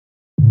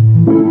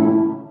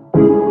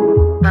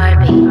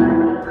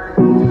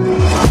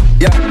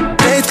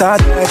thought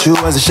that you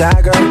was a shy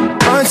girl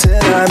until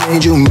I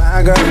made you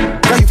my girl.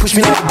 Girl, you pushed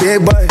me like a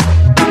big boy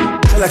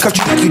till I cuffed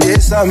you like you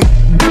did something.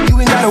 You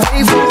ain't gotta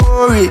wait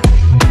for it.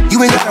 You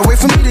ain't gotta wait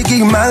for me to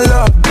give you my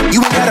love. You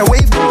ain't gotta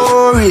wait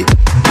for it.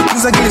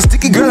 Since I get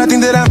sticky, girl, I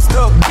think that I'm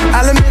stuck.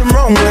 I'll admit I'm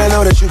wrong, but I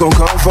know that you gon'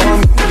 come for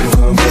me.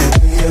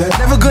 Yeah.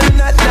 Never gonna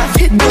not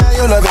hit by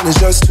your loving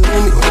is just too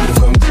me.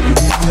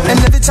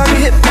 And every time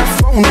you hit my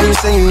phone, you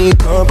say you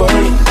need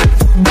company.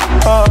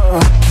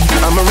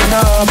 I'ma run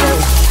up on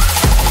you.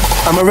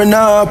 I'ma run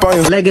up on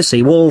you.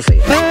 Legacy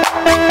Wolfy.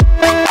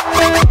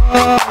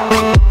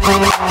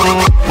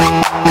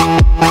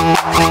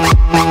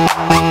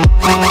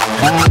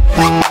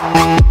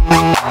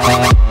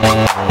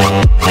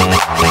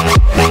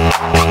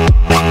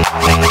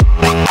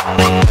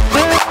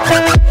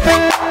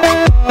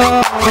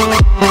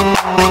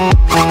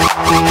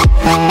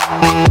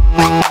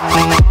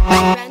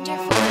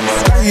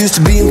 I used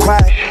to being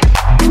quiet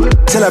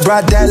till I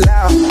brought that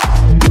loud.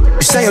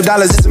 You say your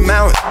dollars is a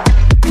mountain,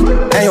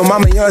 and your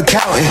mama your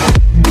accountant.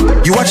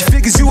 You watch your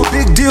figures, you a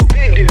big deal.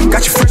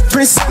 Got your Fresh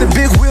Prince and a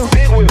big wheel.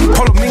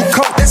 Polo mink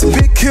coat, that's a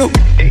big kill.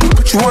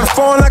 Put you on the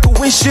phone like a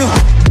windshield.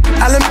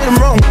 I'll admit I'm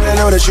wrong, but I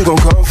know that you gon'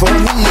 come for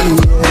me.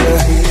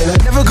 Yeah.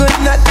 Never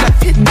gonna not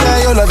hit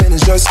by your loving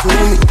is just too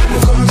me.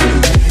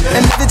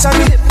 And every time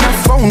you hit my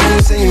phone,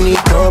 you say you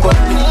need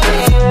company.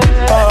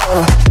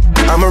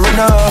 I'ma run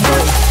up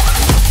on you.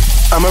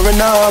 I'ma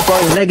run up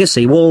on you.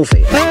 Legacy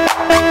Wolfy.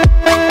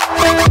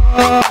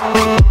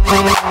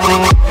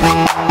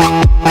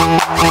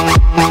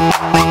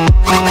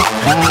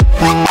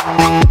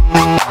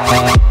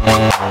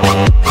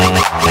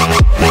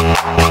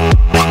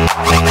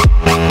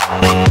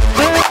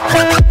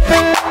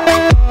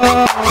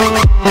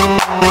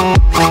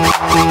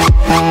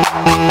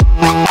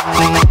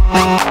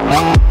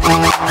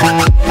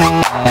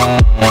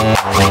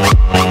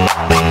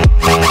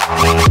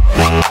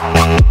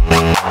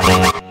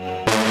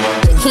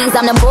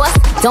 I'm the boss,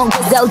 don't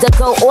get Zelda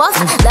go off.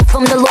 Left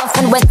from the loft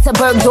and went to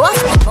Bergdorf.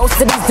 Most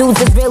of these dudes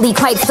is really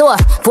quite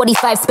soft.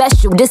 45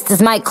 special, this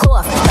is my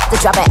cloth. About to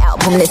drop an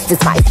album, this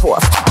is my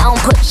fourth. I don't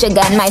put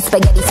sugar in my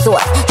spaghetti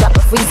sauce. Drop a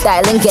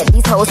freestyle and get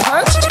these hoes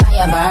perched.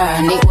 Fire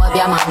burn, it will be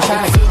a man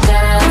church.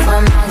 Girl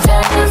from my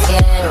journey,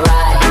 get it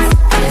right.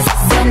 This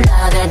is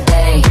another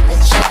day,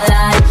 let your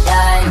light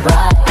shine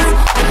bright.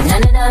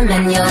 None of them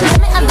in your trim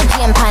it up the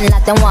game pan,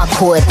 not them walk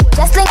code.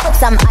 Just link with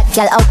some hot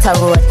girl out the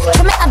road.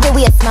 Trim it up the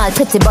way small,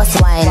 pretty bus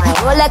wine.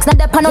 Rolex, not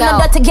the pan on the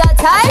dirty girl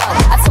tie.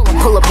 I told him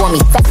pull up on me,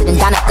 faster than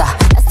Danica.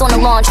 That's on the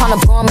lawn, tryna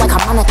blow him like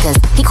harmonicas.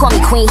 He call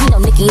me queen, he know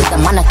Nicki is the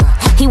moniker.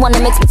 He wanna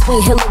mix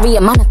between Hillary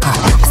and Monica.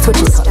 I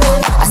switch it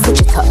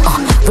up,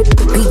 rip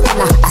the beat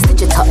and I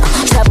stitch it up.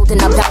 Traveled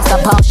and I bounced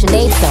up all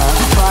Sinead,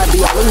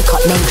 Barbie, I link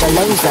up,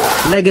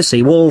 MajorLazer.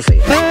 Legacy Wolfy.